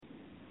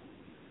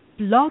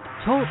Blog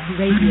Talk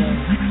Radio.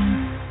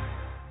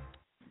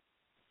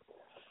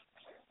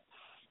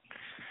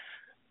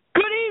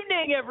 Good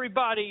evening,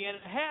 everybody, and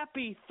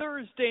happy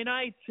Thursday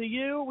night to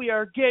you. We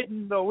are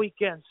getting the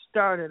weekend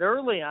started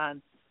early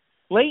on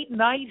Late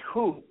Night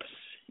Hoops.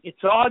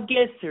 It's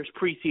August. There's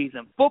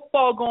preseason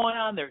football going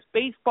on. There's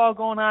baseball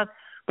going on.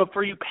 But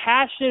for you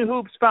passionate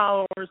hoops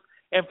followers,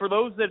 and for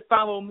those that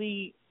follow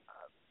me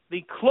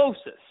the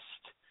closest,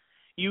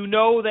 you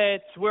know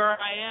that's where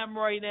I am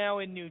right now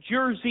in New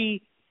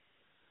Jersey.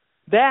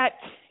 That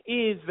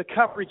is the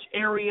coverage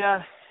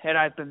area that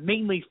I've been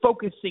mainly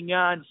focusing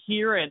on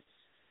here. And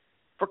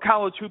for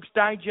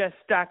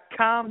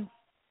collegehoopsdigest.com,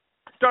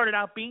 started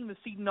out being the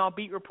Seton Hall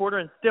beat reporter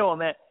and still in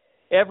that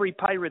every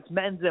Pirates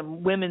men's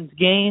and women's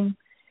game,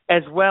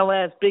 as well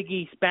as Big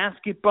East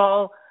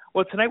basketball.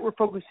 Well, tonight we're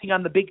focusing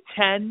on the Big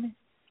Ten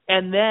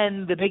and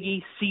then the Big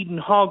East Seton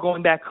Hall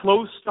going back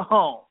close to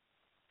home.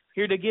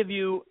 Here to give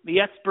you the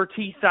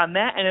expertise on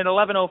that. And at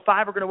 11:05,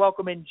 we're going to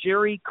welcome in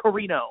Jerry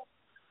Carino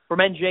from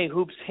NJ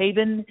Hoops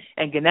Haven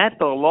and Gannett,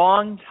 the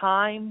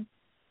longtime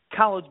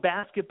college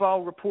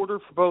basketball reporter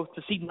for both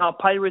the Seton Hall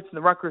Pirates and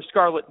the Rutgers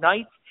Scarlet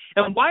Knights.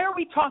 And why are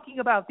we talking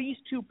about these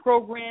two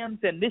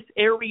programs and this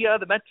area,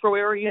 the metro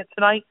area,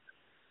 tonight?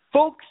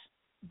 Folks,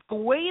 the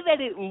way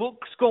that it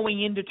looks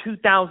going into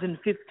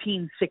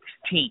 2015-16,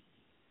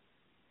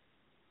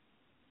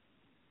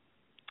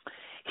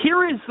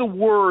 here is the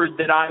word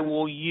that I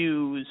will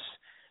use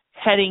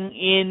heading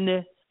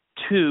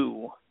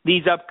into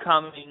these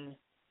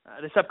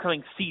this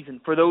upcoming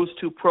season for those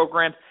two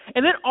programs,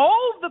 and then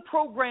all of the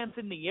programs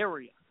in the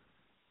area.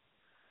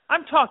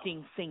 I'm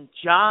talking St.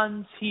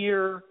 John's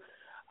here.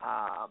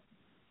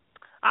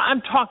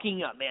 I'm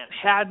talking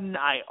Manhattan,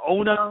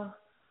 Iona.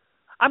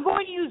 I'm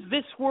going to use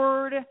this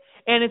word,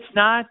 and it's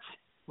not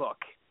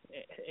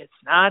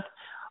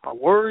a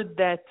word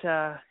that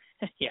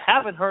you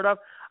haven't heard of.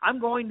 I'm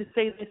going to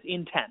say this: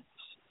 intense.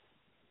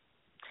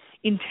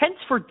 Intense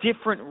for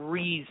different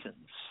reasons.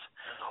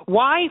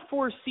 Why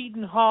for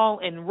Seton Hall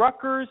and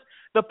Rutgers?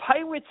 The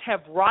Pirates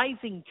have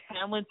rising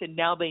talent, and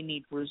now they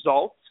need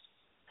results.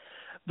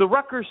 The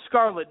Rutgers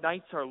Scarlet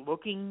Knights are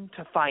looking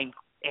to find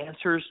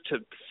answers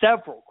to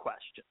several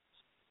questions.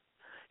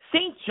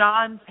 St.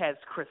 John's has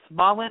Chris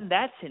Mullen.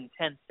 That's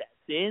intense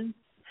as is.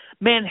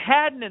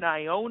 Manhattan and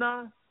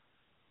Iona.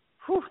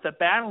 The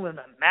battle in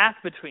the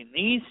math between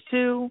these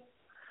two,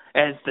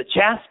 as the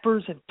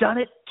Jaspers have done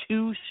it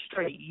 2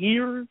 straight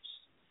years.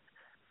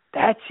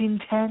 That's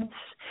intense.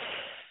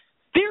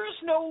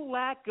 There's no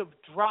lack of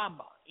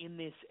drama in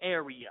this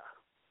area.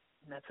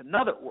 And that's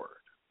another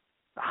word.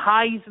 The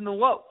highs and the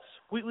lows.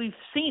 We've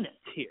seen it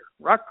here.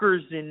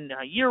 Rutgers in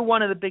year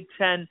one of the Big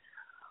Ten.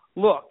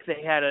 Look,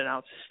 they had an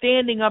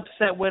outstanding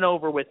upset win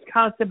over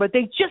Wisconsin, but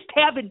they just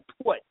haven't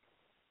put,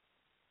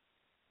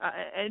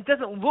 and it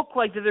doesn't look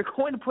like that they're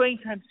going to put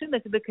anytime soon,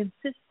 the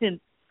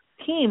consistent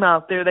team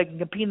out there that can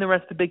compete in the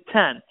rest of the Big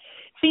Ten.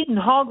 Seton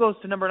Hall goes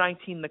to number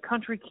 19 in the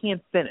country,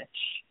 can't finish.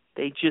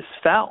 They just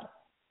fell.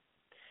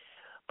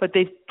 But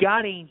they've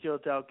got Angel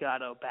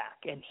Delgado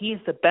back, and he's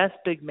the best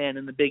big man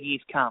in the Big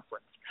East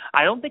Conference.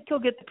 I don't think he'll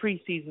get the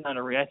preseason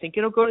honoree. I think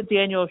it'll go to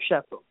Daniel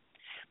Sheffield.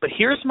 But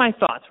here's my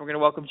thoughts. We're going to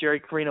welcome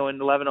Jerry Carino in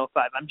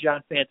 11:05. I'm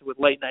John Fanta with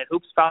Late Night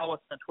Hoops. Follow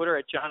us on Twitter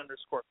at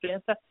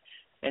John_Fanta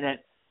and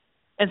at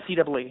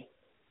NCAA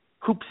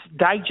Hoops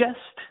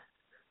Digest.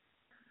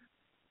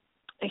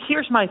 And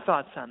here's my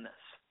thoughts on this.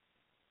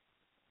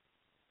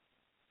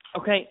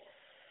 Okay,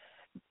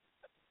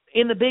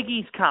 in the Big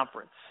East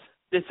Conference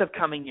this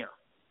upcoming year,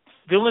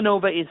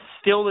 Villanova is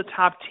still the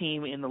top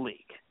team in the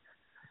league.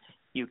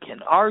 You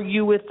can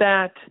argue with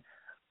that,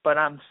 but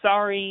I'm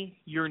sorry,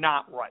 you're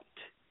not right.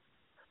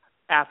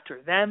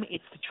 After them,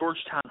 it's the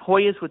Georgetown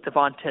Hoyas with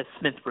Devonta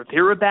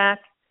Smith-Rivera back,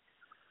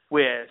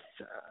 with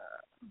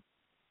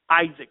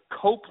Isaac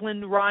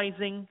Copeland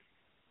rising.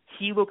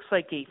 He looks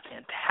like a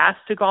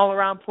fantastic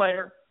all-around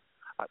player.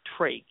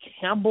 Trey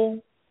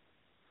Campbell,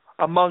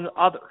 among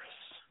others.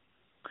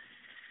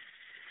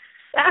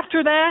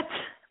 After that,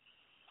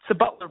 it's the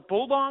Butler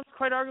Bulldogs,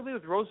 quite arguably,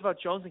 with Roosevelt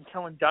Jones and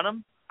Kellen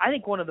Dunham. I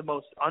think one of the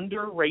most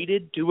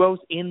underrated duos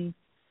in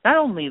not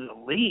only the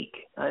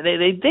league.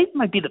 They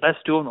might be the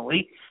best duo in the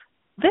league.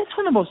 That's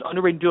one of the most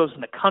underrated duos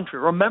in the country.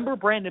 Remember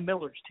Brandon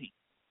Miller's team.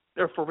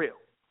 They're for real.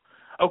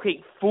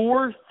 Okay,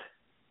 fourth,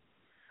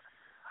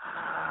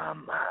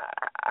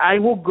 I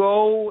will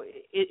go,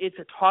 it's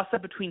a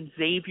toss-up between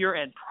Xavier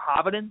and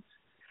Providence.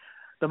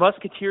 The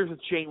Musketeers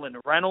with Jalen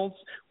Reynolds,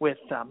 with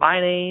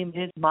My Name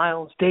is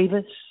Miles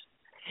Davis.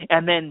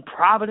 And then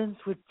Providence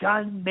with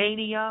Gun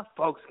Mania.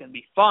 Folks, it's going to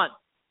be fun.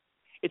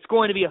 It's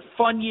going to be a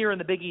fun year in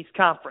the Big East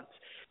Conference.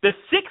 The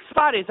 6th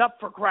spot is up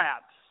for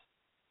grabs.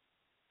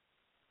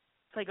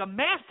 It's like a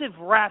massive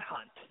rat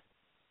hunt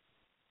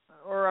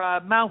or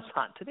a mouse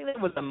hunt. I think that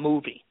was a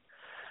movie.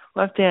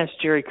 We'll have to ask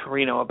Jerry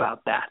Carino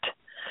about that.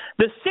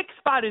 The 6th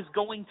spot is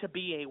going to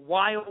be a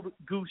wild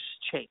goose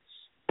chase.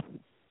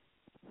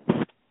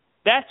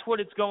 That's what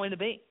it's going to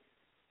be.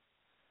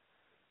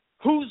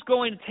 Who's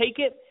going to take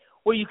it?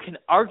 Well, you can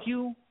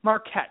argue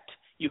Marquette.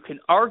 You can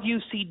argue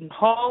Seton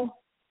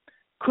Hall.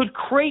 Could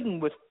Creighton,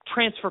 with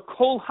transfer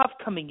Cole Huff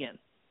coming in,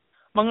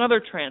 among other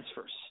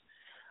transfers,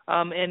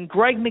 and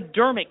Greg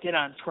McDermott get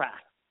on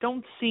track?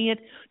 Don't see it.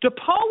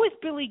 DePaul with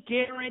Billy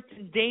Garrett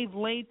and Dave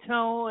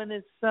Leto in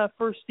his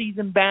first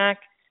season back.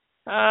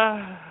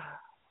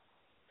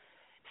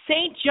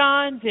 St.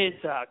 John's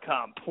is a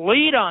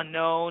complete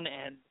unknown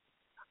and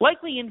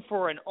likely in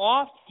for an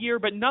off year,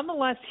 but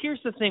nonetheless,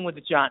 here's the thing with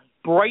the Johnnies.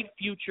 Bright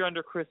future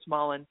under Chris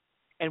Mullen,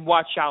 and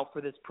watch out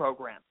for this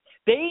program.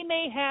 They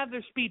may have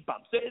their speed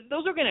bumps.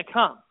 Those are going to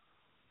come.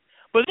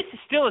 But this is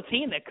still a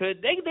team that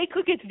could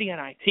get to the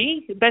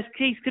NIT. Best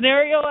case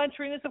scenario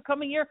entering this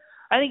upcoming year,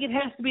 I think it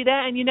has to be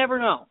that, and you never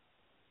know.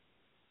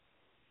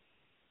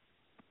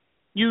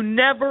 You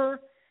never,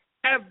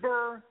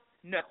 ever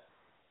know.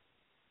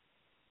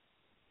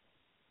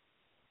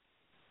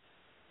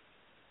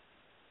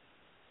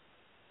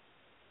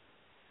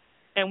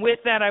 And with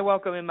that, I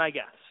welcome in my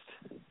guest.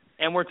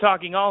 And we're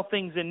talking all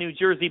things in New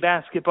Jersey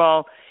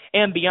basketball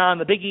and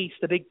beyond, the Big East,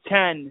 the Big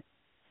Ten.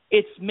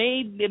 It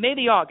may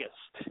be August,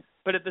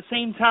 but at the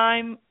same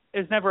time,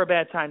 there's never a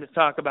bad time to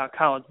talk about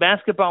college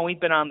basketball.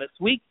 We've been on this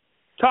week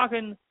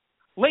talking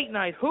late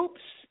night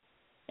hoops,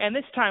 and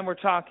this time we're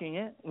talking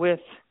it with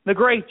the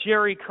great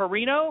Jerry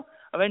Carino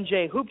of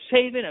NJ Hoops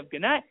Haven of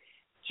Gannett.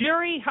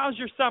 Jerry, how's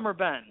your summer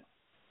been?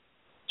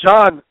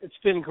 John, it's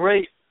been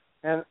great,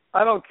 and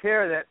I don't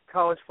care that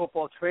college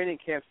football training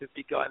camps have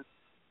begun.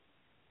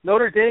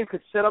 Notre Dame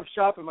could set up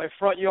shop in my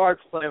front yard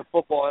playing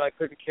football, and I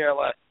couldn't care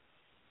less.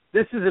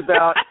 This is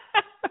about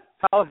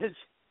college.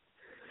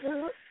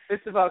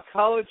 It's about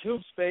college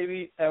hoops,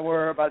 baby, and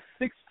we're about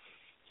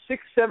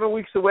 7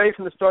 weeks away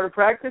from the start of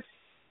practice,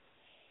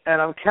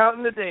 and I'm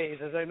counting the days,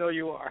 as I know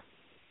you are.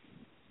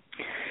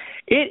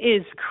 It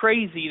is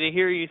crazy to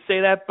hear you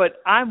say that,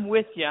 but I'm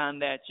with you on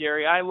that,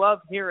 Jerry. I love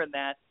hearing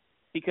that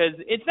because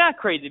it's not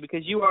crazy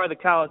because you are the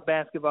college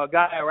basketball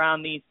guy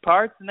around these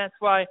parts, and that's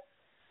why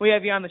we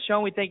have you on the show,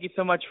 and we thank you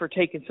so much for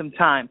taking some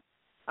time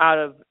out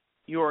of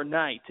your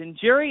night. And,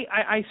 Jerry,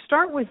 I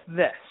start with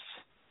this.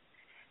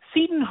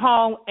 Seton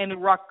Hall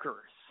and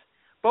Rutgers,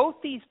 both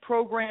these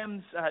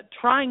programs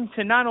trying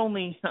to not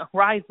only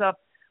rise up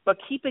but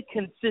keep it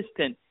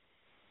consistent.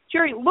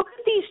 Jerry, look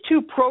at these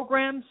two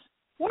programs.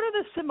 What are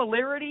the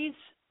similarities?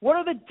 What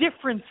are the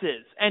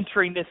differences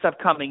entering this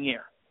upcoming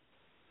year?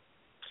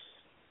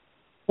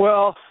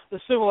 Well, the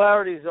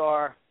similarities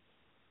are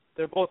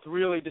they're both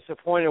really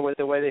disappointed with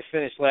the way they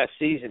finished last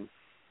season.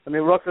 I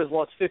mean, Rutgers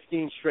lost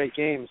 15 straight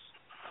games,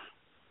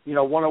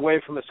 one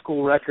away from a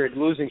school record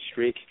losing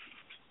streak.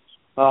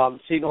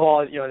 Seton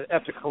Hall,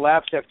 after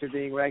collapse after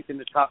being ranked in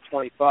the top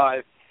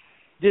 25,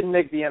 didn't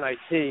make the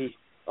NIT,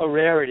 a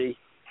rarity.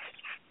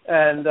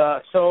 And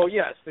so,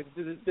 yes,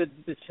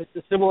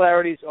 the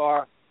similarities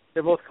are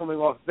they're both coming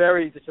off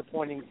very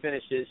disappointing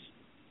finishes,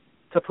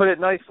 to put it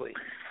nicely.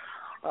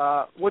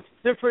 What's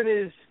different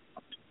is,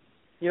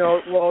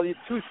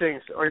 two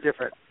things are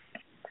different.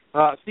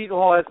 Seton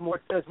Hall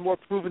has more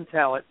proven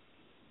talent.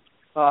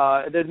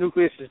 Their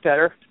nucleus is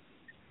better.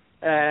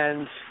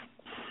 And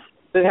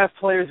they have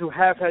players who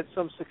have had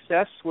some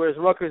success, whereas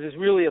Rutgers is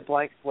really a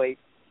blank slate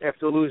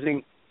after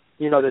losing,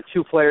 the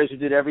two players who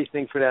did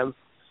everything for them.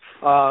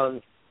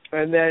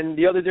 And then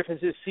the other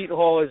difference is Seton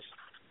Hall is,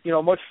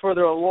 much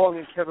further along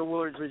in Kevin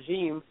Willard's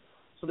regime,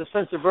 so the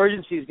sense of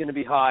urgency is going to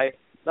be high.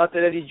 Not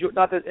that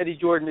Eddie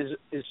Jordan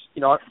is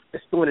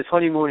still in his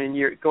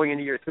honeymoon going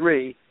into year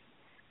 3,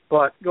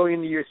 but going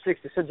into year 6,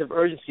 the sense of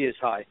urgency is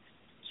high.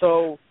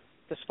 So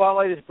the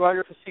spotlight is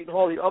brighter for Seton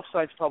Hall. The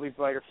upside's probably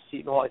brighter for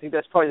Seton Hall. I think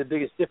that's probably the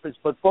biggest difference.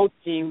 But both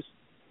teams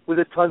with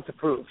a ton to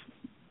prove.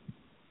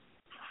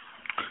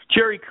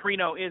 Jerry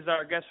Carino is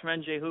our guest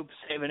from NJ Hoops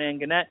Haven and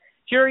Gannett.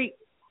 Jerry,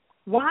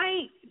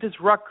 why does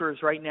Rutgers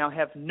right now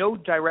have no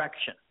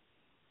direction?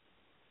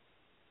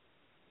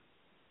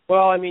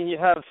 Well, I mean, you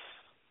have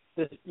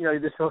this,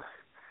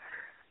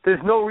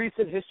 there's no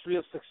recent history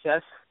of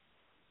success.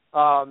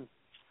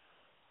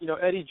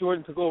 Eddie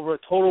Jordan took over a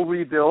total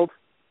rebuild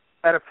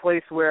at a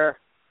place where,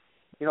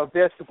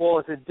 basketball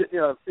is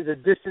a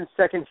distant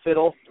second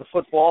fiddle to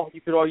football.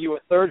 You could argue a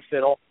third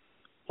fiddle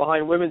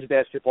behind women's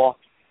basketball.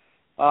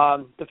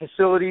 The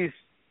facilities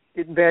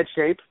in bad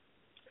shape.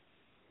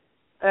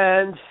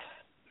 And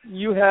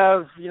you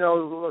have,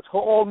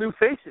 all new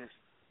faces.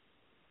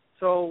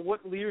 So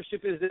what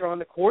leadership is there on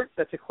the court?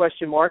 That's a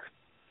question mark.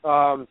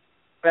 And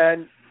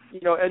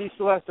Eddie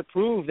still has to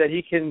prove that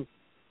he can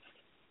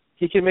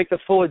make the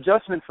full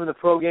adjustment from the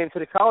pro game to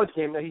the college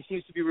game. Now, he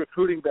seems to be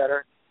recruiting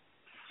better,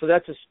 so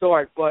that's a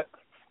start. But,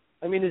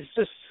 I mean, it's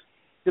just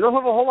they don't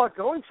have a whole lot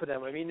going for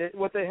them. I mean,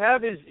 what they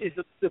have is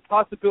the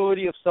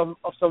possibility of some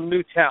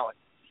new talent,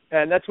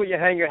 and that's what you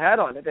hang your hat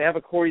on. They have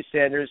a Corey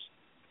Sanders.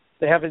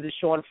 They have a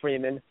Deshaun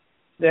Freeman.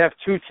 They have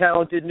two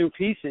talented new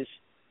pieces.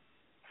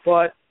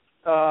 But,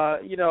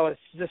 it's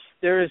just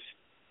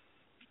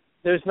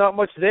there's not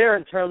much there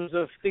in terms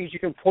of things you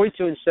can point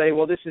to and say,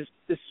 well, this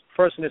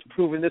person has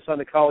proven this on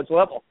the college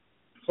level.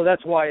 So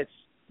that's why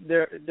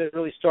they're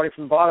really starting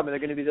from the bottom, and they're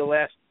going to be the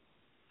last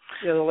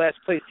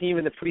place team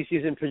in the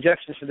preseason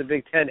projections for the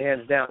Big Ten,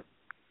 hands down.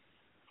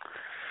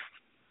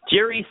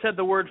 Jerry said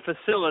the word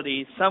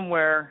facility.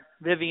 Somewhere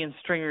Vivian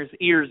Stringer's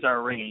ears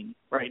are ringing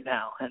right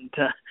now. And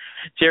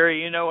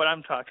Jerry, you know what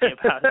I'm talking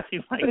about. It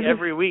seems like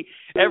every week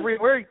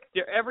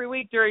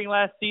during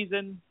last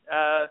season,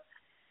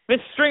 Miss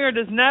Stringer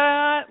does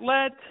not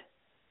let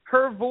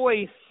her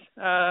voice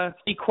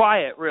be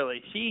quiet,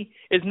 really. She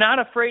is not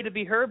afraid to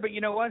be heard, but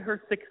you know what?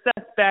 Her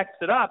success backs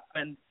it up.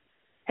 And,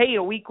 hey,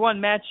 a week one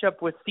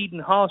matchup with Seton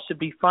Hall should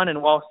be fun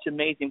in Walsh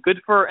Gymnasium.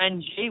 Good for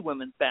NJ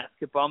women's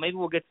basketball. Maybe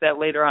we'll get to that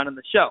later on in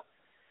the show.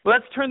 But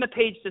let's turn the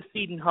page to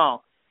Seton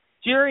Hall.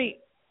 Jerry,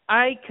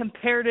 I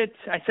compared it,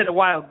 I said a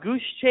wild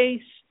goose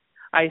chase.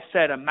 I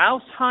said a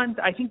mouse hunt.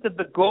 I think that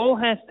the goal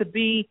has to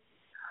be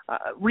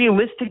a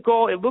realistic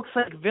goal. It looks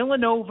like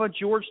Villanova,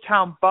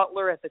 Georgetown,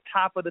 Butler at the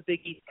top of the Big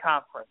East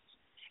Conference.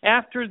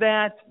 After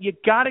that, you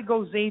got to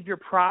go Xavier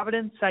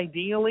Providence,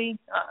 ideally,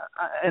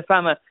 if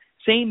I'm a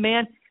sane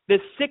man. The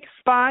sixth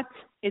spot,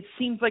 it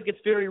seems like it's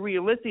very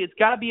realistic. It's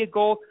got to be a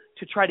goal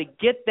to try to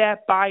get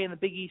that bye in the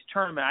Big East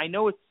tournament. I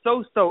know it's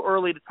so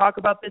early to talk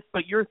about this,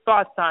 but your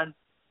thoughts on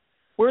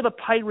where the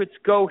Pirates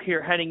go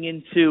here heading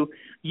into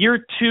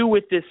year two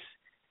with this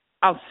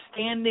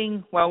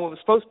outstanding, what was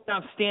supposed to be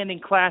an outstanding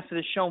class that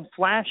has shown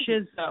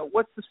flashes.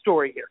 What's the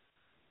story here?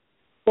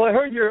 Well, I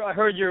heard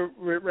your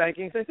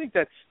rankings. I think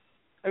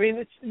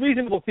it's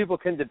reasonable. People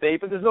can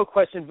debate, but there's no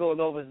question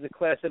Villanova is the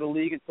class of the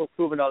league until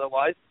proven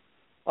otherwise.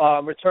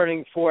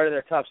 Returning 4 out of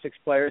their top 6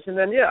 players. And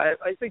then,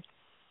 I think,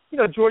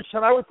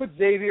 Georgetown, I would put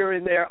Xavier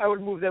in there. I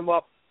would move them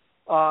up.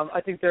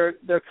 I think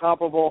they're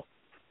comparable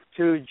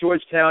to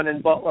Georgetown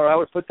and Butler. I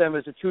would put them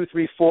as a 2,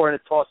 3, 4 in a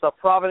toss-up.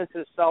 Providence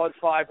is a solid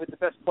 5 with the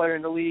best player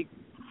in the league,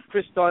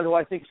 Chris Dunn, who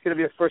I think is going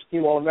to be a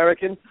first-team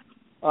All-American.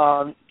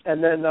 It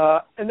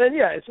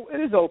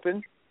is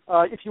open.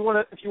 If you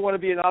want to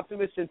be an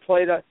optimist and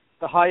play the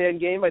high-end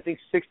game, I think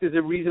 6 is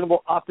a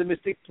reasonable,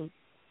 optimistic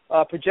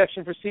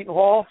projection for Seton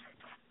Hall.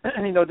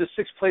 Does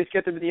 6th place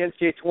get them to the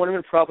NCAA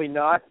tournament? Probably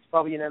not. It's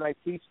probably an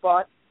NIT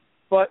spot.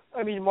 But,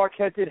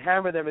 Marquette did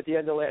hammer them at the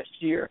end of last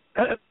year.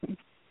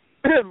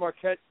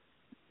 Marquette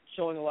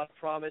showing a lot of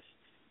promise.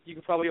 You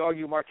could probably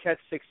argue Marquette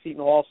 6,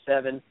 Seton Hall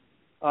 7.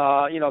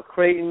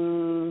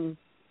 Creighton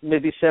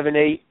maybe 7,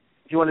 8.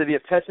 If you wanted to be a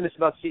pessimist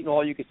about Seton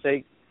Hall, you could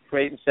say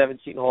Creighton 7,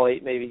 Seton Hall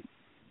 8 maybe.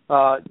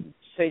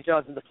 St.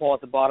 John's and DePaul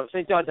at the bottom.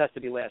 St. John's has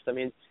to be last.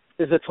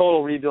 There's a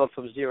total rebuild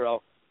from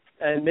zero.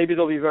 And maybe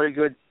they'll be very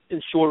good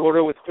in short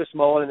order with Chris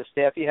Mullen and the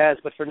staff he has,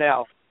 but for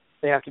now,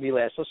 they have to be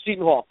last. So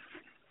Seton Hall,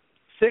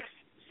 6th,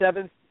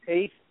 7th,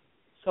 8th,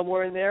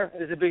 somewhere in there.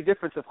 There's a big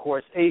difference, of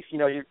course. 8th,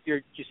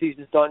 your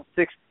season's done.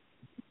 6th,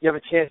 you have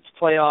a chance to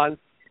play on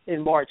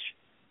in March.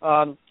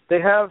 Seton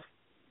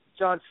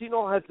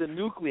Hall has the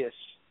nucleus.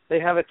 They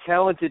have a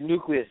talented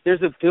nucleus.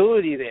 There's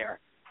ability there.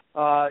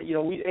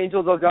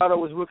 Angel Delgado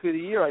was Rookie of the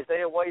Year.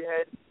 Isaiah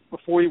Whitehead,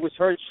 before he was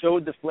hurt,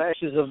 showed the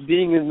flashes of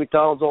being a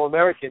McDonald's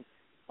All-American.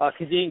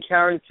 Kadeem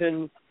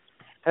Carrington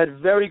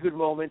had very good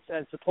moments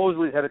and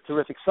supposedly had a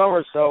terrific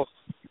summer. So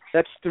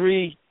that's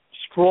 3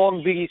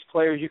 strong Big East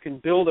players you can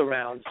build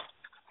around.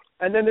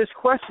 And then there's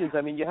questions.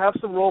 You have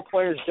some role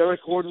players.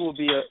 Derek Gordon will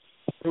be a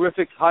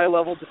terrific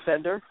high-level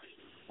defender.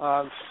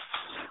 And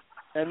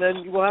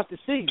then we'll have to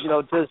see.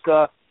 Does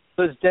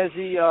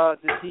Desi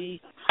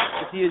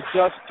does he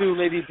adjust to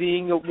maybe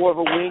being more of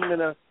a wing than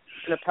a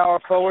power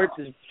forward?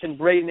 Can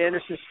Brayden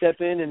Anderson step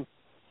in and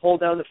hold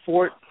down the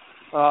fort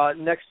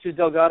next to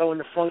Delgado in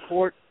the front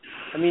court?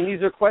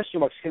 These are question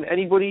marks. Can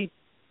anybody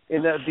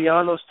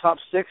beyond those top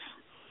 6,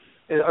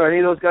 are any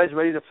of those guys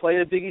ready to play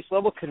at a Big East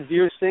level? Can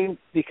Veer Singh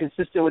be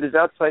consistent with his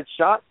outside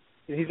shot?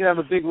 He's going to have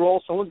a big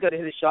role. Someone's got to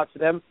hit a shot for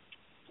them.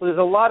 So there's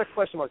a lot of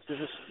question marks.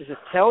 There's a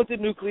talented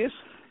nucleus,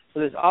 so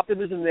there's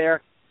optimism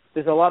there.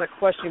 There's a lot of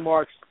question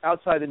marks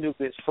outside the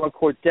nucleus. Front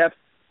court depth,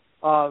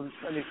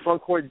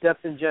 front court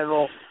depth in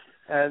general,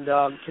 and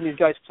can these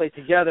guys play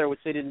together, which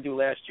they didn't do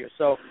last year.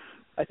 So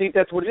I think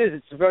that's what it is.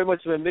 It's very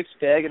much of a mixed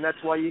bag, and that's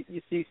why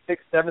you see 6th,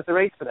 7th, or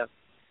 8th for them.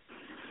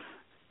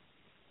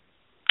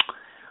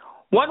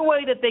 One way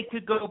that they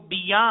could go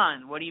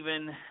beyond what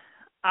even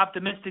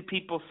optimistic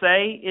people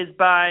say is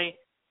by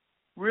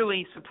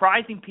really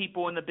surprising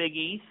people in the Big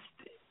East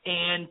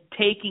and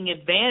taking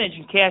advantage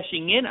and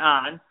cashing in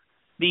on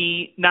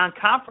the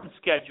non-conference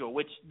schedule,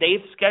 which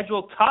they've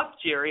scheduled tough,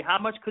 Jerry. How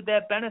much could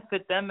that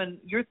benefit them, and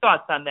your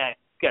thoughts on that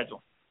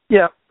schedule?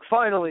 Yeah,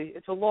 finally.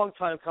 It's a long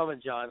time coming,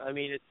 John.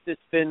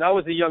 It's been, I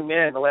was a young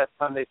man the last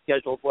time they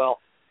scheduled well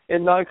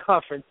in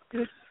non-conference.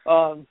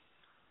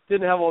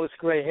 Didn't have all this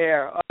gray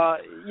hair.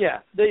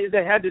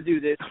 They had to do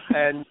this,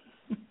 and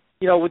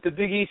with the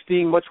Big East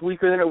being much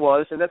weaker than it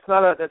was, and that's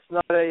not a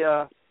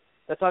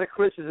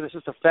criticism. It's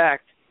just a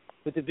fact.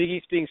 With the Big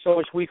East being so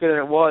much weaker than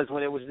it was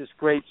when it was this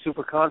great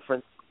super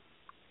conference,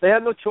 they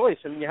had no choice.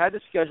 You had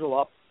to schedule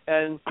up,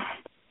 and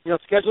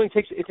scheduling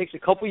takes a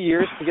couple of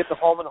years to get the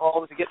home and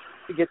home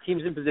to get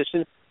teams in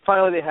position.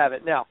 Finally, they have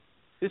it. Now,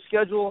 this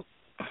schedule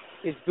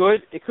is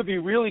good. It could be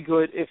really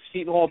good if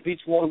Seton Hall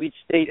beats Long Beach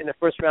State in the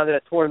first round of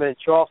that tournament in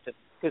Charleston.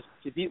 Because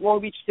to beat Long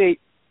Beach State,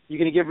 you're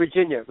going to get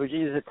Virginia.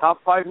 Virginia's a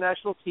top 5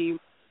 national team.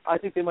 I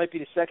think they might be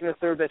the second or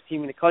third best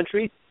team in the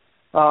country.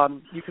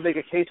 You can make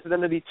a case for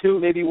them to be 2,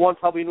 maybe 1,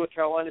 probably North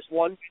Carolina's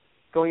 1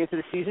 going into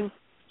the season.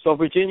 So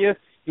Virginia,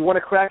 you want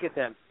to crack at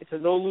them. It's a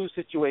no-lose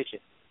situation.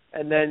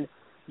 And then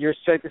your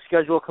strength of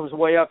schedule comes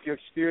way up. Your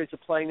experience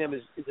of playing them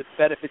is a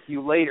benefit to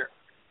you later.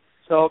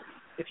 So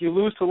if you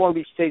lose to Long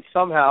Beach State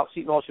somehow,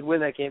 Seton Hall should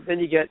win that game. Then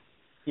you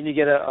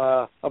get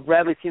a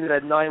Bradley team that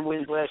had 9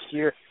 wins last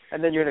year,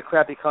 and then you're in a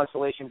crappy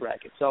consolation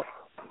bracket. So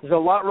there's a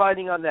lot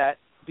riding on that,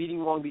 beating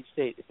Long Beach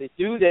State. If they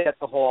do that at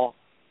the Hall,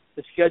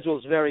 the schedule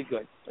is very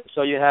good.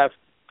 So you have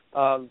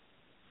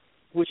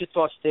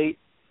Wichita State,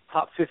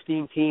 top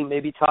 15 team,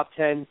 maybe top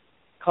 10,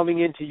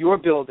 coming into your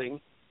building,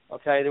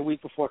 okay, the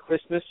week before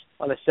Christmas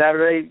on a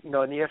Saturday, in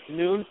the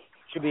afternoon.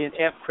 Should be an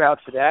amped crowd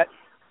for that.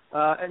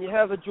 And you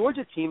have a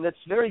Georgia team that's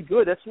very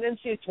good. That's an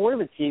NCAA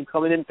tournament team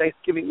coming in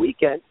Thanksgiving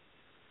weekend.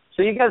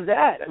 So you got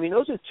that. I mean,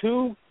 those are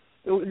 2,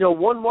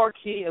 one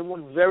marquee and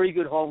 1 very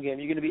good home game.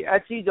 You're going to be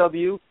at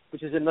CW,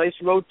 which is a nice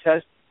road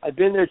test. I've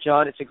been there,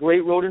 John. It's a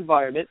great road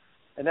environment,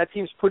 and that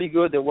team's pretty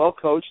good. They're well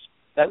coached.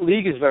 That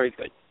league is very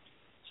good.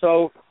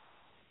 So,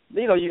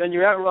 and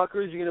you're at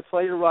Rutgers. You're going to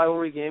play a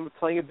rivalry game. We're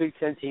playing a Big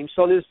Ten team.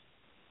 So there's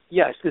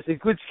a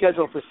good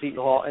schedule for Seton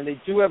Hall, and they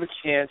do have a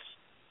chance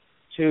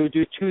to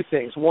do 2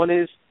 things. One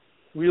is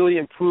really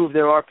improve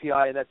their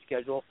RPI in that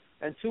schedule,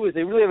 and 2 is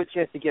they really have a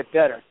chance to get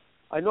better.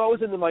 I know I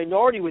was in the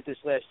minority with this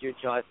last year,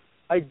 John.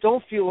 I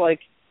don't feel like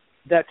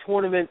that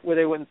tournament where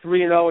they went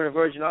 3-0 in the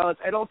Virgin Islands,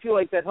 I don't feel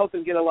like that helped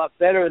them get a lot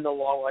better in the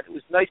long run. It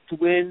was nice to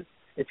win.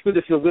 It's good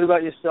to feel good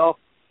about yourself.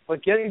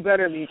 But getting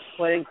better means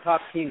playing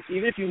top teams,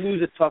 even if you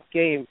lose a tough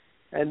game.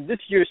 And this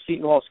year's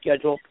Seton Hall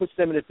schedule puts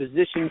them in a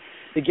position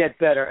to get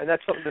better. And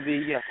that's something to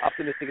be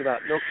optimistic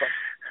about, no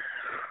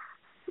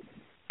question.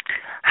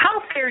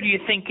 How fair do you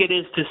think it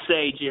is to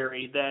say,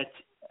 Jerry, that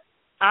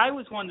I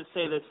was one to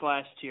say this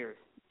last year?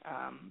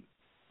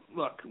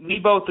 Look, we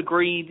both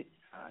agreed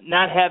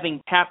not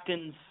having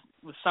captains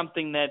was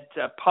something that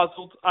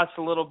puzzled us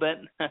a little bit,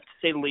 to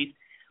say the least.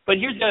 But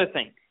here's the other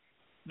thing.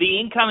 The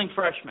incoming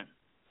freshmen,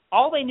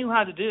 all they knew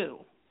how to do,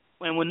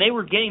 and when they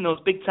were getting those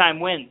big-time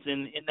wins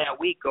in that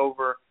week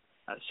over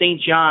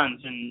St.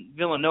 John's and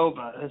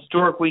Villanova, a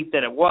historic week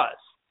that it was,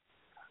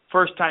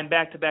 first time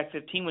back-to-back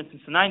 15 wins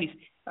since the 90s.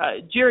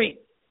 Jerry,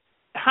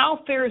 how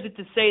fair is it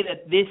to say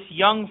that this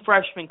young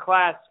freshman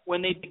class,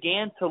 when they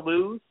began to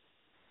lose,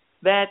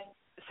 that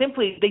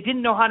simply they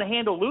didn't know how to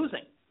handle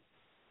losing?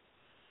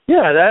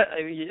 Yeah,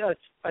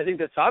 I think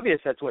that's obvious.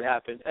 That's what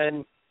happened,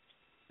 and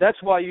that's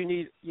why you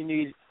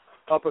need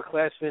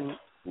upperclassmen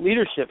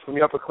leadership from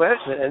your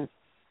upperclassmen. And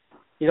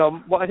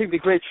I think the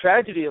great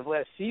tragedy of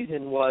last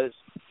season was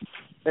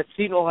that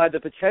Seton Hall had the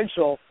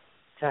potential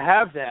to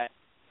have that.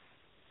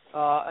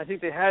 I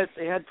think they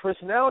had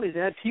personalities, they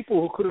had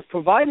people who could have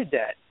provided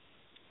that,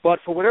 but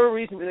for whatever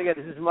reason, and again,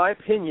 this is my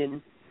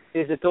opinion,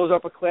 is that those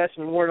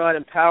upperclassmen were not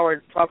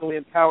properly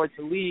empowered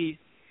to lead,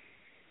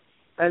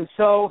 and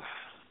so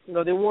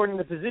they weren't in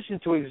a position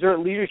to exert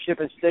leadership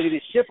and steady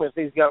the ship when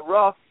things got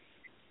rough.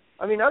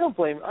 I mean, I don't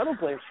blame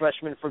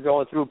freshmen for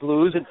going through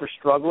blues and for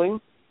struggling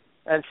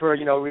and for,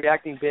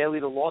 reacting badly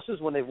to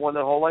losses when they've won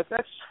their whole life.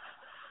 That's,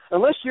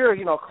 unless you're,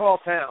 Carl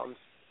Towns,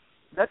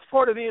 that's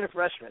part of being a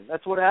freshman.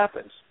 That's what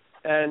happens.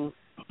 And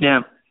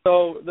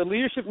so the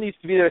leadership needs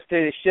to be there to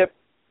steady the ship.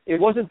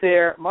 It wasn't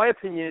there. My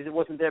opinion is it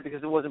wasn't there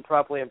because it wasn't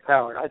properly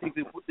empowered. I think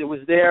it was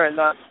there and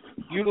not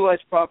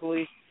utilized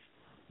properly.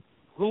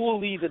 Who will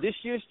lead this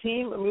year's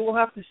team? I mean, we'll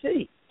have to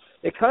see.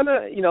 It kind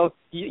of,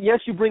 yes,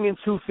 you bring in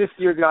 2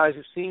 fifth-year guys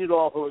who've seen it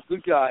all, who are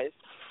good guys,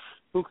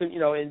 who can,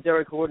 in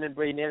Derek Gordon and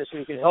Braden Anderson,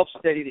 who can help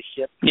steady the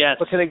ship. Yes.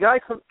 But can a guy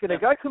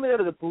come in out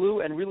of the blue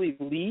and really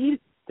lead?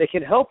 They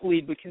can help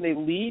lead, but can they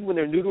lead when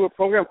they're new to a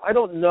program? I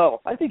don't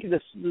know. I think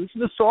this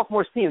is a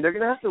sophomores team. They're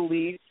going to have to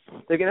lead.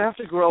 They're going to have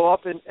to grow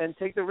up and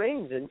take the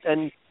reins.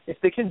 And if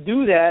they can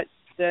do that,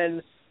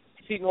 then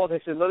Seton Hall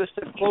takes another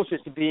step closer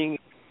to being,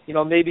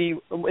 maybe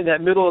in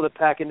that middle of the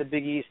pack in the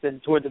Big East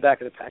and toward the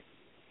back of the pack.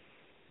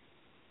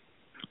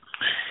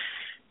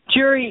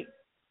 Jerry,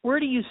 where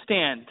do you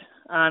stand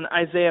on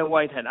Isaiah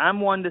Whitehead? I'm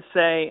one to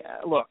say,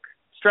 look,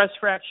 stress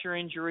fracture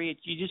injury,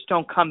 you just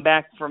don't come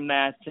back from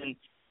that and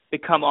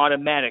become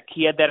automatic.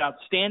 He had that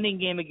outstanding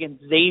game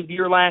against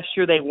Xavier last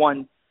year. They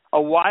won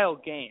a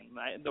wild game.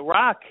 The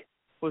Rock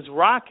was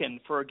rocking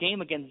for a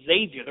game against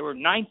Xavier. There were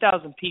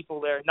 9,000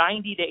 people there,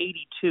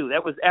 90-82.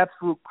 That was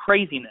absolute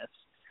craziness.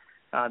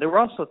 There were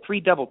also 3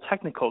 double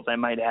technicals, I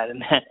might add, in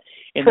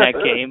that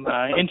game.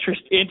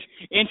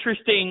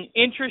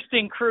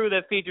 Interesting crew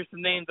that features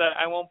some names that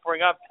I won't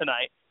bring up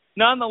tonight.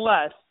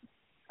 Nonetheless,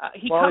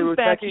 he comes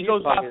back. He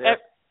goes off.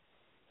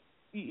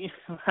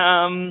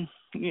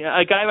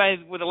 A guy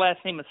with the last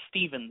name of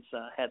Stevens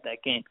had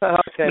that game.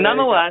 Okay,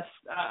 nonetheless,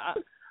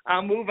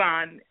 I'll move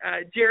on.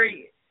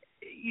 Jerry,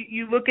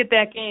 you look at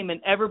that game,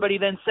 and everybody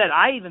then said,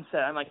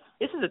 I'm like,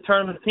 this is a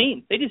tournament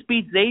team. They just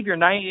beat Xavier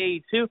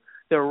 90-82.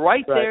 They're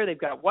right there. They've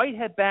got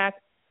Whitehead back.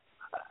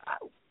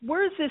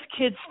 Where does this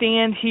kid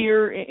stand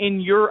here in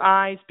your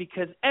eyes?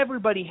 Because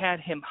everybody had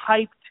him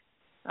hyped.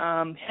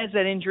 Has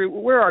that injury.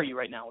 Where are you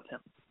right now with him?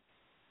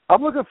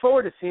 I'm looking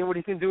forward to seeing what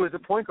he can do as a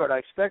point guard. I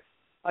expect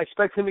I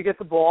expect him to get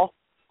the ball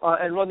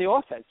and run the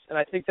offense, and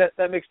I think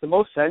that makes the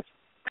most sense.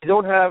 You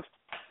don't have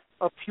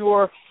a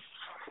pure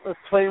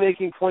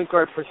playmaking point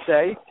guard per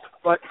se,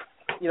 but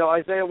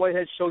Isaiah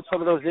Whitehead showed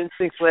some of those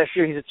instincts last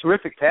year. He's a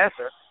terrific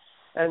passer,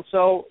 and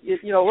so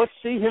let's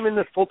see him in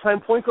the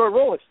full-time point guard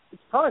role.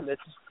 It's time.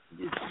 It's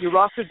your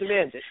roster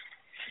demands it,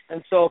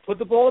 and so put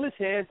the ball in his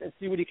hands and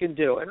see what he can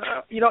do. And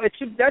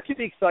that should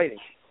be exciting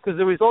because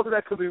the result of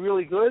that could be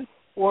really good,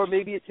 or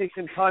maybe it takes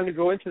him time to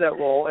grow into that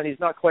role and he's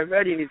not quite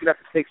ready and he's gonna have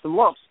to take some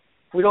lumps.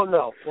 We don't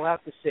know. We'll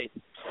have to see.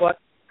 But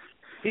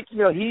he's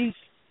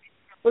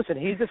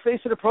the face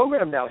of the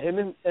program now. Him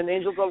and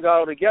Angel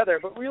Delgado together,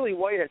 but really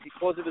Whitehead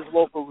because of his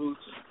local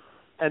roots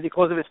and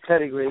because of his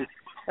pedigree.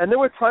 And there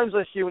were times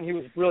last year when he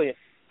was brilliant.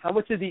 How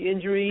much did the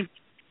injury,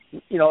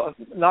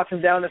 knock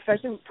him down,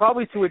 affect him?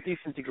 Probably to a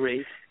decent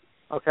degree.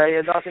 Okay,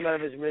 it knocked him out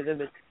of his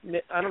rhythm.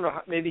 I don't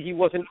know. Maybe he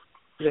wasn't.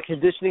 The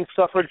conditioning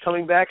suffered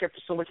coming back after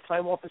so much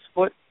time off his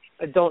foot.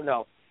 I don't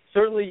know.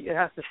 Certainly,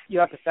 you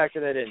have to factor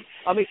that in.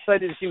 I'm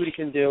excited to see what he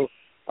can do.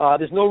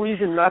 There's no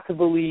reason not to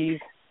believe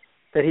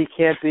that he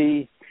can't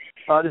be.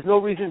 There's no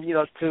reason,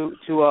 to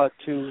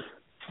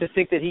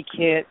think that he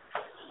can't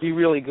be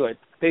really good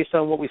based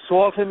on what we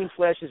saw of him in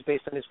flashes,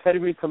 based on his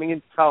pedigree coming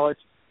into college.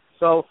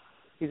 So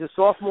he's a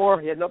sophomore.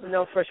 He had an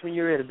up-and-down freshman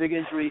year. He had a big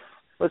injury.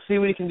 Let's see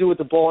what he can do with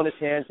the ball in his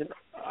hands. And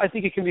I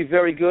think he can be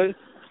very good,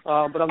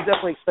 but I'm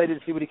definitely excited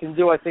to see what he can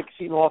do. I think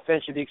Seton Hall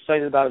fans should be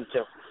excited about him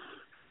too.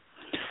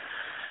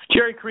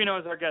 Jerry Carino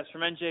is our guest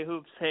from NJ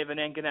Hoops, Haven,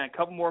 and Gannett. A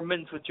couple more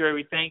minutes with Jerry.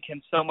 We thank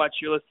him so much.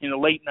 You're listening to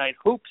Late Night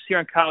Hoops here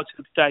on College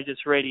Hoops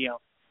Digest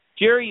Radio.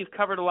 Jerry, you've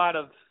covered a lot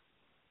of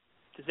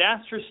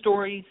disaster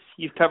stories.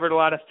 You've covered a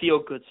lot of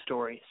feel-good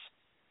stories.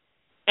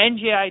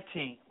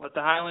 NJIT, what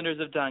the Highlanders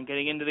have done,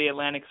 getting into the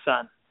Atlantic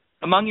Sun.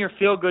 Among your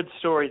feel-good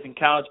stories in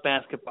college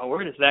basketball,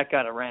 where does that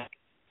got to rank?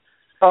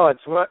 Oh,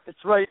 it's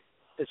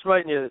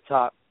right near the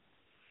top.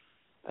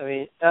 I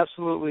mean,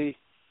 absolutely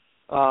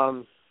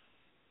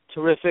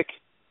terrific.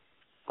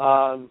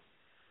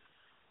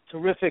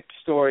 Terrific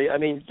story. I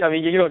mean,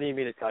 you don't need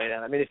me to tell you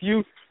that. I mean, if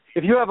you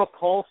have a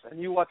pulse and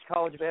you watch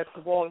college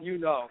basketball,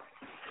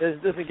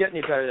 it doesn't get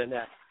any better than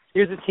that.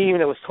 Here's a team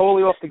that was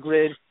totally off the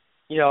grid,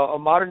 a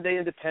modern day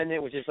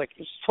independent, which is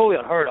it's totally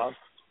unheard of,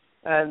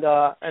 and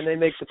they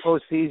make the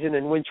postseason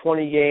and win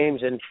 20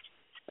 games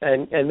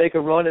and make a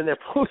run in their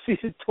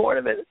postseason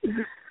tournament.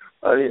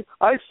 I mean,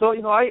 I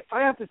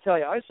have to tell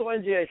you, I saw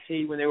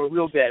NJIT when they were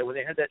real bad, when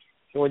they had that.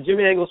 When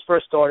Jimmy Angles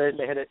first started,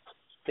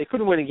 they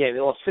couldn't win a game. They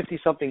lost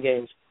 50-something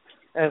games.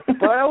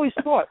 But I always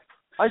thought,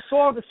 I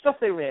saw the stuff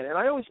they ran, and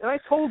I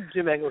told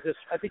Jim Angles this.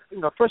 I think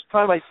first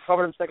time I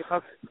covered him, second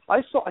time,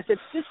 I said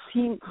this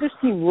team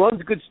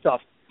runs good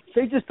stuff.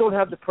 They just don't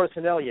have the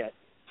personnel yet.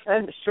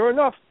 And sure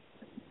enough,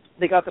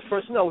 they got the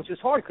personnel, which is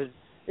hard because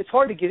it's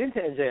hard to get into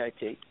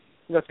NJIT.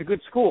 It's a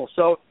good school,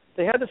 so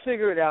they had to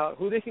figure it out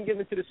who they can get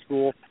into the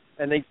school,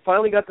 and they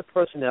finally got the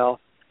personnel.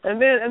 And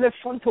they're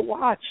fun to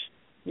watch.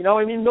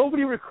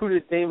 Nobody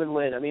recruited Damon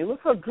Lynn. I mean,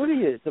 look how good he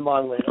is,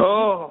 Damon Lynn.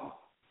 Oh.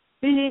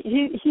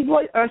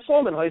 I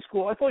saw him in high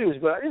school. I thought he was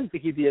good. I didn't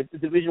think he'd be a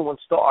Division I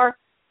star.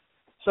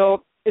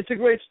 So it's a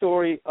great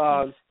story.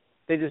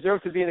 They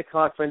deserve to be in a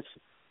conference.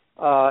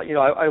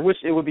 I wish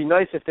it would be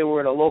nice if they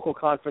were in a local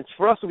conference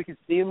for us so we could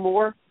see them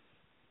more.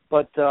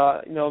 But,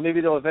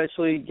 maybe they'll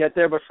eventually get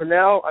there. But for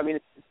now, I mean,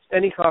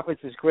 any conference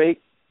is great.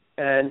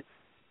 And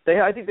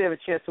I think they have a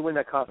chance to win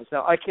that conference.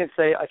 Now, I can't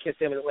say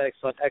I'm an Atlantic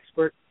Sun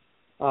expert.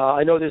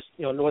 I know there's,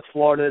 North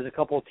Florida, there's a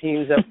couple of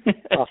teams that,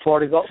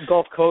 Florida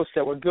Gulf Coast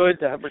that were good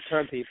to have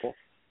return people.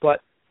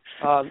 But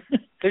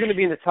they're going to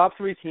be in the top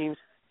three teams.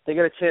 They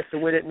get a chance to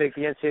win it and make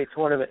the NCAA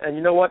tournament. And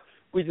you know what?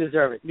 We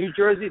deserve it. New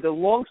Jersey, the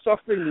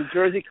long-suffering New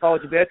Jersey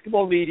college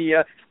basketball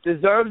media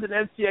deserves an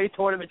NCAA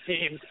tournament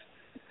team.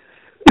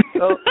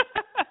 So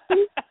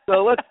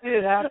let's see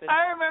it happen.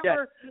 I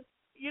remember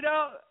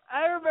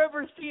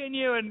seeing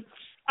you, and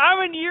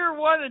I'm in year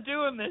one of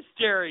doing this,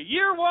 Jerry.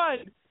 Year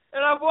one.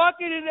 And I'm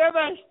walking in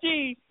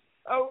MSG.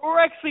 We're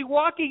actually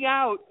walking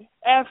out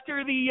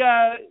after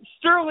the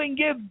Sterling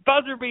Gibbs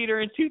buzzer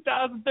beater in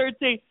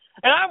 2013.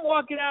 And I'm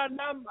walking out,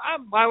 and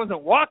I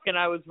wasn't walking.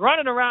 I was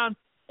running around.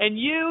 And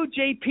you,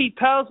 J.P.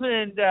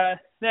 Pelsman, and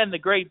then the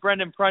great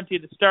Brendan Prunty,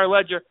 the Star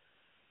Ledger,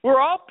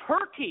 were all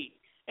perky.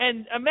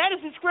 And a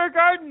Madison Square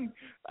Garden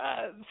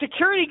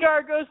security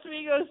guard goes to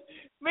me, he goes,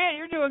 "Man,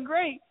 you're doing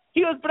great."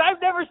 He goes, "But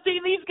I've never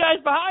seen these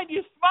guys behind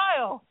you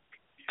smile."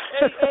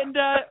 And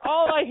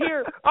all I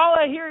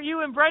hear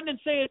you and Brendan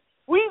say is,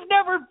 "We've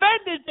never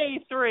been to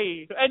day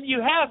 3," and you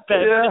have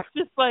been. Yeah. It's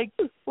just like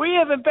we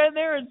haven't been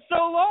there in so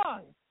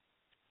long.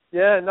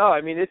 Yeah, no,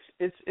 I mean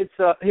it's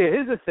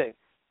here's the thing,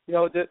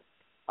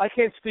 I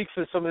can't speak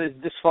for some of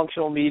this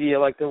dysfunctional media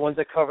like the ones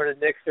that cover the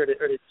Knicks or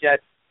the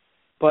Jets,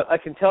 but I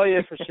can tell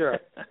you for sure,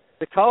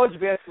 the college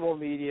basketball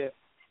media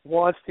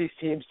wants these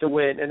teams to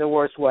win in the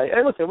worst way.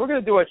 And listen, we're going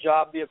to do our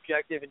job, be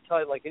objective, and tell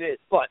it like it is,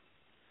 but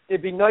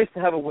it'd be nice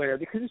to have a winner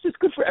because it's just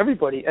good for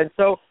everybody. And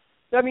so,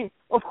 I mean,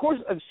 of course,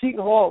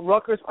 Seton Hall,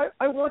 Rutgers,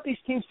 I want these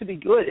teams to be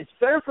good. It's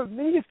better for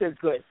me if they're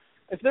good.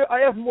 I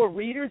have more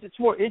readers, it's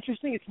more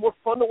interesting. It's more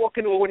fun to walk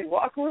into a winning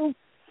locker room,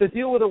 to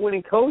deal with a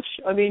winning coach.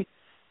 I mean,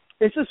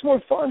 it's just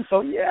more fun.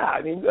 So, yeah,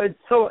 I mean,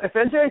 so if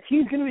NJIT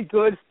is going to be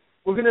good,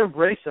 we're going to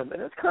embrace them.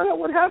 And that's kind of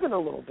what happened a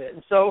little bit.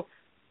 And so,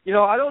 you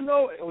know, I don't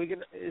know.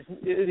 Is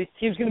the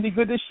team's going to be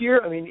good this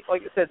year? I mean,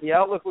 like I said, the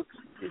outlook looks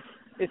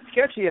it's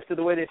sketchy after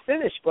the way they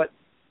finished. But,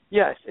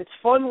 yes, it's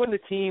fun when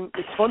it's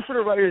fun for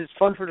the writers, it's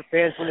fun for the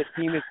fans when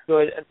the team is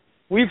good. And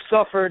we've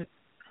suffered.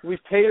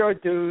 We've paid our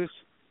dues.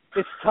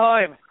 It's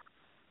time.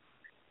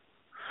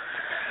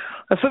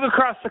 Let's look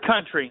across the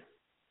country.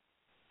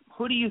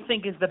 Who do you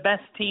think is the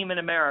best team in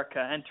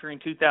America entering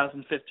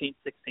 2015-16?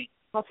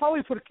 I'll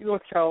probably put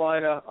North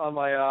Carolina on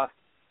my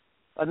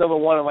number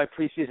one on my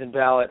preseason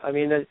ballot. I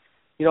mean,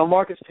 you know,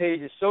 Marcus Page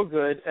is so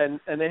good, and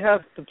they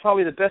have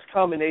probably the best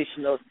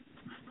combination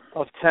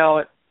of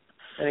talent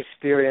and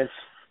experience.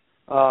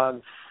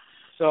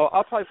 So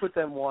I'll probably put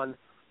them one.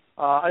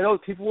 I know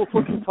people will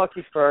put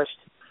Kentucky first.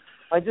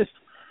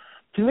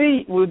 To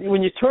me,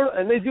 when you turn,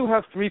 and they do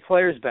have 3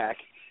 players back,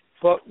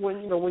 but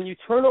when you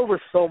turn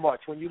over so much,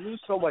 when you lose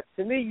so much,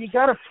 to me, you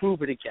got to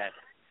prove it again.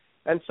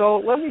 And so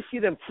let me see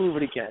them prove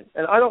it again.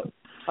 And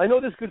I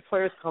know there's good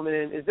players coming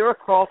in. Is there a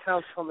Carl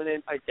Towns coming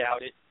in? I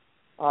doubt it.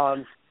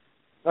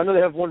 I know they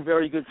have one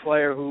very good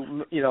player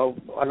who, you know,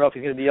 I don't know if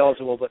he's going to be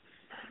eligible, but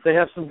they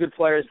have some good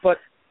players. But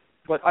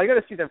I got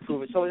to see them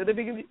prove it. So are they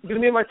going to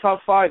be in my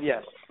top 5?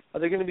 Yes. Are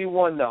they going to be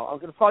 1? No. I'm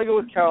going to probably go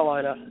with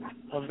Carolina.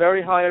 I'm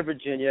very high on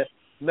Virginia.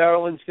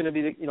 Maryland's going to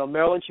be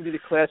Maryland should be the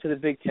class of the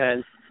Big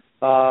Ten.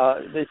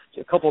 There's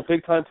a couple of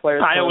big time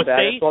players. Iowa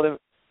State.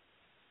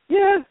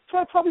 Yeah,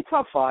 probably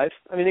top 5.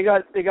 I mean, they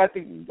got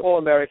the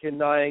All-American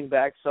Nyang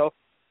back, so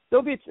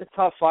they'll be a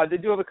top 5. They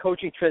do have a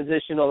coaching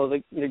transition, although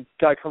the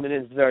guy coming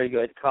in is very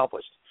good,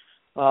 accomplished.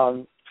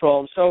 From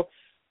so,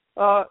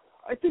 I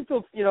think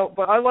they'll, you know,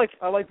 but I like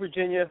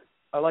Virginia.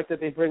 I like that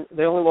they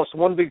only lost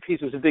one big piece.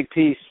 It was a big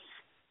piece,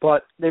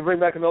 but they bring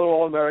back another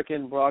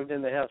All-American,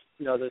 Brogdon. They have,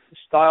 you know, the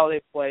style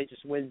they play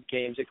just wins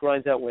games. It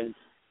grinds out wins.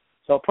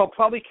 So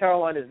probably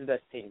Carolina is the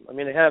best team. I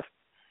mean, they have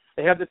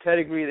the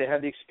pedigree, they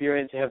have the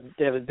experience,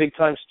 they have a big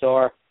time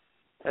star,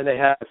 and they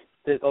have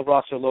a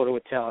roster loaded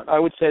with talent. I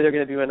would say they're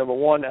going to be my number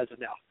 1 as of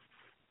now.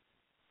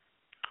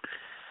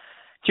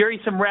 Jerry,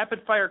 some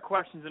rapid fire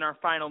questions in our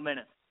final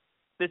minute.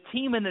 The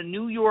team in the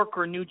New York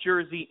or New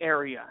Jersey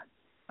area.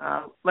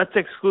 Let's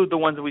exclude the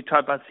ones that we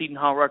talked about, Seton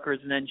Hall, Rutgers,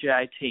 and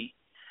NJIT.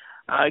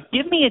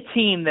 Give me a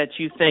team that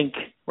you think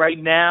right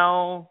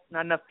now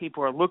not enough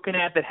people are looking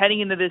at, that heading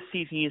into this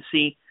season you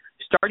see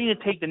starting to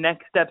take the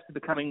next steps to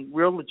becoming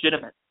real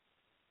legitimate.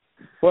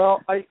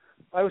 Well, I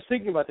was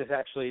thinking about this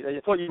actually.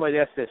 I thought you might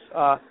ask this.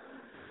 I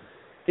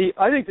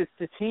think that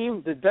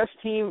the best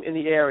team in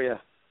the area,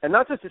 and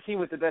not just the team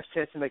with the best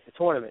chance to make the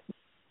tournament,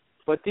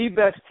 but the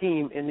best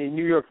team in the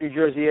New York, New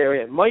Jersey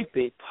area might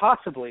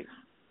possibly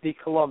be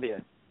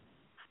Columbia.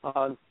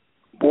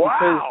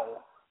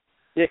 Wow.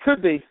 It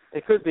could be.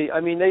 I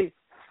mean,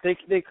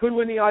 they could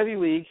win the Ivy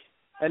League.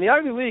 And the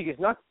Ivy League it's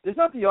not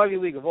the Ivy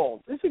League of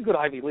old. It's a good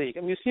Ivy League. I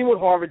mean, you've seen what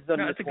Harvard's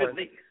done in the tournament.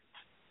 Good league.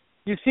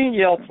 You've seen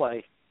Yale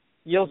play.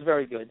 Yale's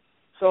very good.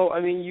 So,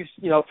 I mean,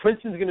 you know,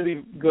 Princeton's going to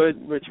be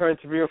good, return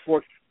 3 or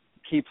 4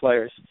 key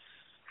players.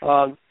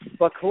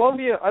 But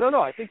Columbia, I don't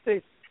know. I think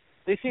they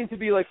seem to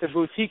be like the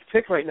boutique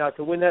pick right now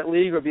to win that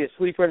league or be a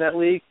sleeper in that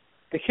league.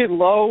 The kid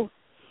Lowe,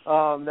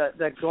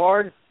 that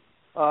guard,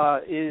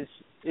 is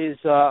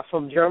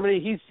from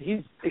Germany.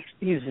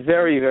 He's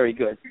very, very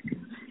good.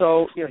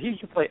 So, you know, he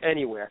can play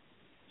anywhere.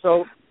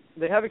 So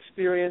they have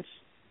experience.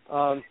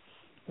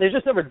 They've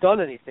just never done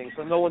anything,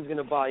 so no one's going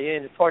to buy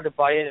in. It's hard to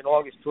buy in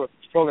August to a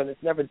program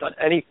that's never done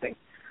anything,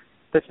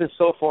 that's been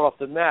so far off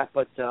the map.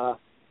 But I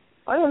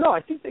don't know.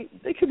 I think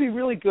they could be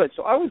really good.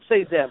 So I would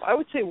say them. I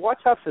would say watch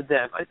out for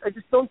them. I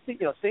just don't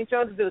think, you know, St.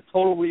 John's did a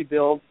total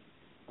rebuild.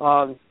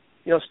 You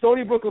know,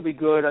 Stony Brook will be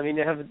good. I mean,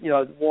 they have, you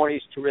know,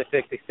 Warney's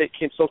terrific. They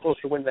came so close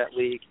to win that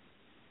league.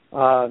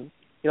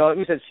 You know, like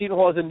we said, Seton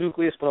Hall is a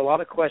nucleus, but a lot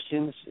of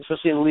questions,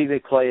 especially in the league they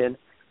play in.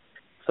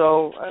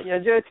 So,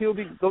 JIT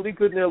they'll be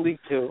good in their league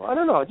too. I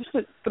don't know, just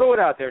to throw it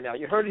out there now.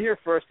 You heard it here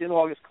first in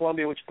August,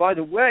 Columbia, which, by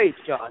the way,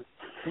 John,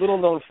 little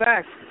known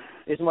fact,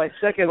 is my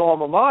second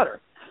alma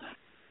mater.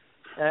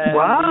 And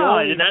wow,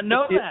 I did not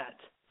know that.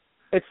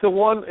 It's the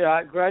one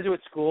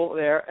graduate school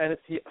there, and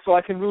so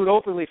I can root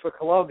openly for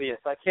Columbia.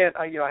 So I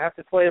have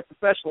to play it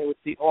professionally with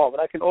Seton Hall, but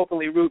I can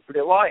openly root for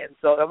the Lions.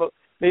 So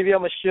maybe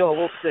I'm a shill.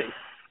 We'll see.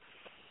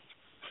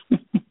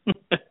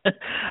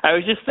 I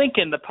was just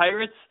thinking the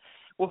Pirates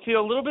will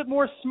feel a little bit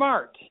more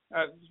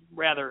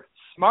rather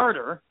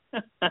smarter.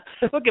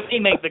 Look at me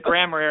make the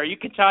grammar error. You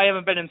can tell I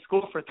haven't been in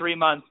school for 3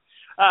 months.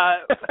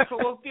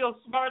 We'll feel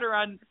smarter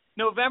on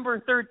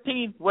November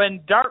 13th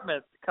when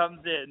Dartmouth comes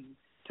in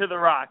to the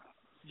Rock,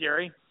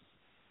 Jerry.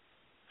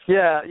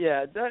 Yeah.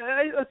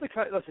 That's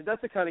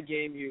the kind of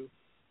game you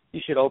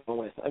should open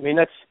with. I mean,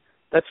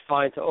 that's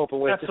fine to open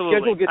with.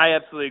 Absolutely, I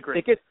absolutely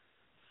agree.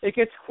 It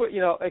gets quick,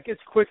 you know. It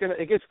gets quick and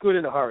it gets good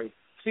in a hurry.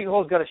 Seton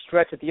Hall's got a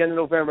stretch at the end of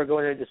November,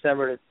 going into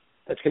December.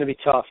 That's going to be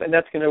tough, and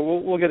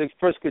we'll get a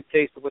first good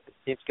taste of what the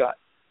team's got.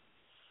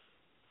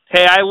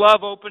 Hey, I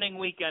love opening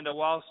weekend, a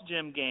Walsh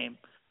Gym game.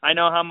 I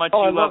know how much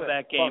you love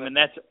that game, and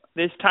that's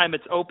this time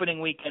it's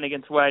opening weekend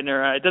against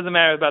Widener. It doesn't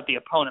matter about the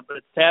opponent, but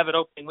to have it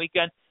opening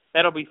weekend,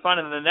 that'll be fun.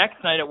 And the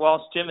next night at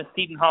Walsh Gym is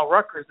Seton Hall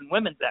Rutgers in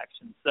women's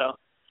action. So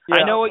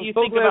yeah, I know what you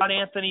think about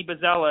Anthony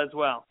Bozzella as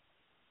well.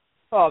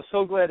 Oh, I'm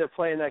so glad they're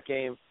playing that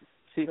game,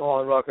 Seton Hall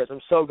and Rutgers.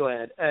 I'm so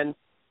glad. And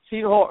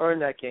Seton Hall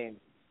earned that game.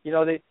 You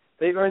know,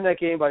 they earned that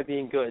game by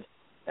being good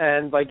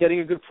and by getting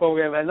a good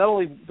program, and not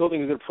only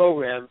building a good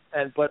program,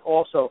 but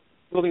also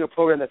building a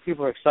program that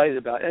people are excited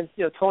about. And,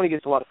 you know, Tony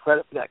gets a lot of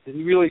credit for that because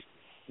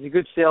he's a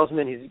good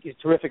salesman. He's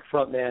a terrific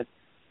front man.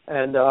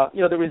 And,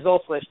 you know, the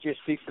results last year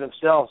speak for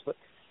themselves. But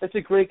it's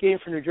a great game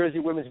for New Jersey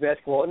women's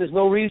basketball. And there's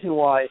no reason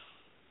why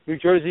New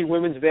Jersey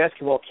women's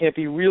basketball can't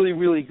be really,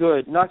 really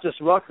good, not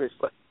just Rutgers,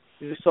 but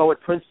you saw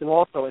with Princeton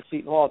also and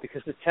Seton Hall,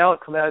 because the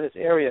talent coming out of this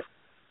area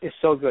is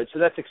so good. So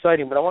that's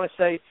exciting. But I want to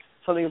say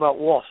something about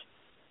Walsh.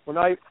 When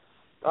I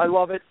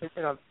love it,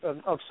 and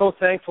I'm so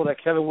thankful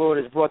that Kevin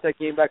Willard has brought that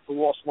game back to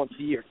Walsh once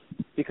a year,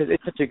 because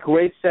it's such a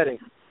great setting.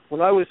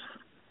 When I was,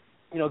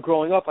 you know,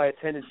 growing up, I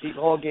attended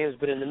Seton Hall games,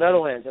 but in the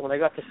Meadowlands. And when I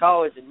got to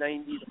college in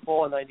the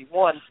fall of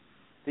 '91,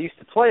 they used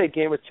to play a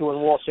game or two in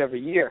Walsh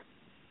every year,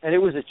 and it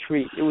was a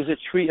treat. It was a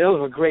treat. Those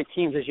were great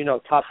teams, as you know,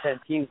 top 10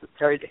 teams with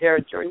Terry DeHare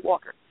and Jerry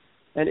Walker,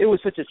 and it was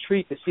such a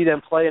treat to see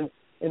them play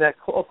in that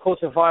close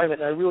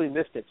environment. And I really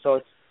missed it.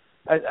 So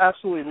I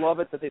absolutely love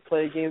it that they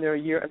play a game there a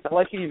year, and I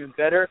like it even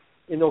better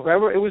in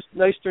November. It was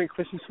nice during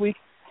Christmas week,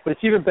 but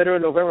it's even better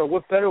in November.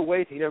 What better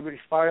way to get everybody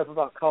fired up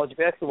about college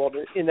basketball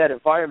than in that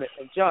environment?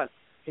 And, John,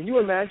 can you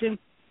imagine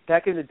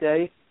back in the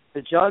day,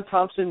 the John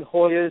Thompson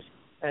Hoyas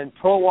and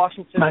Pearl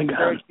Washington and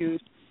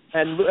Syracuse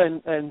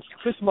and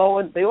Chris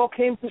Mullen, they all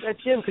came to that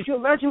gym. Could you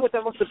imagine what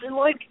that must have been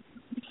like?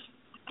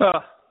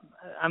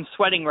 I'm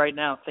sweating right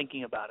now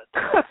thinking about it.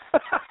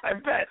 I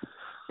bet.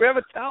 We have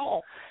a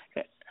towel.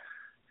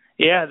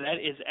 Yeah, that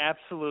is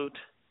absolute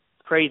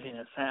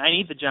craziness. I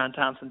need the John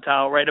Thompson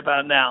towel right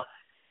about now.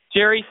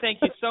 Jerry, thank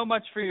you so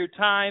much for your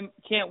time.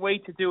 Can't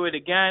wait to do it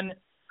again.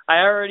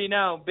 I already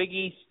know, Big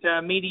East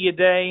Media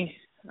Day,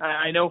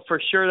 I know for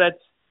sure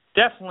that's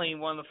definitely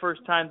one of the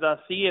first times I'll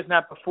see you, if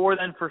not before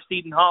then, for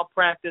Seton Hall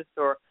practice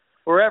or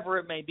wherever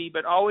it may be.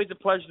 But always a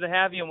pleasure to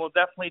have you, and we'll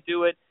definitely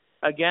do it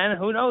again.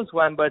 Who knows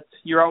when, but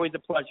you're always a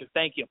pleasure.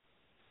 Thank you.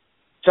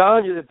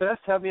 John, you're the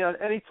best. Have me on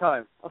any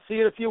time. I'll see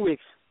you in a few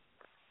weeks.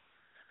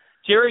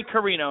 Jerry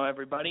Carino,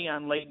 everybody,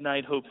 on Late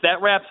Night Hoops.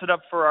 That wraps it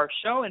up for our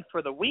show, and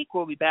for the week,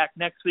 we'll be back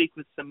next week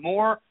with some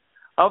more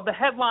of the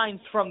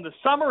headlines from the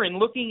summer and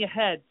looking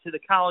ahead to the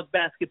college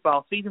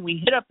basketball season.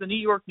 We hit up the New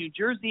York, New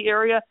Jersey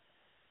area.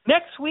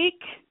 Next week,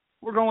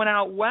 we're going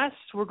out west.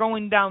 We're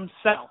going down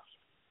south.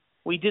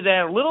 We did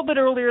that a little bit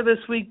earlier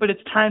this week, but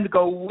it's time to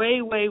go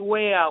way, way,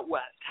 way out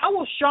west. How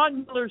will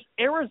Sean Miller's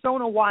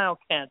Arizona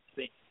Wildcats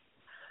be?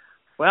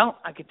 Well,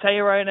 I can tell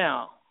you right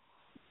now,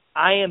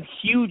 I am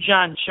huge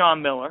on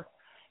Sean Miller,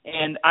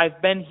 and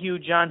I've been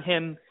huge on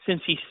him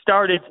since he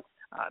started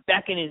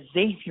back in his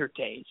Xavier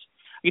days.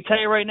 I can tell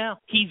you right now,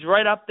 he's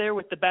right up there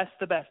with the best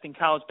in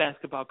college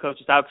basketball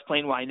coaches. I'll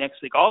explain why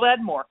next week. All that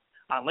and more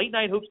on Late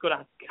Night Hoops. Go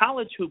to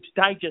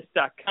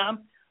collegehoopsdigest.com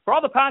for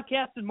all the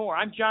podcasts and more.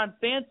 I'm John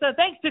Fanta.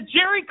 Thanks to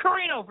Jerry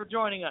Carino for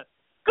joining us.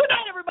 Good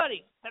night,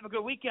 everybody. Have a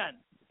good weekend,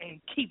 and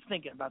keep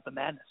thinking about the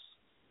madness.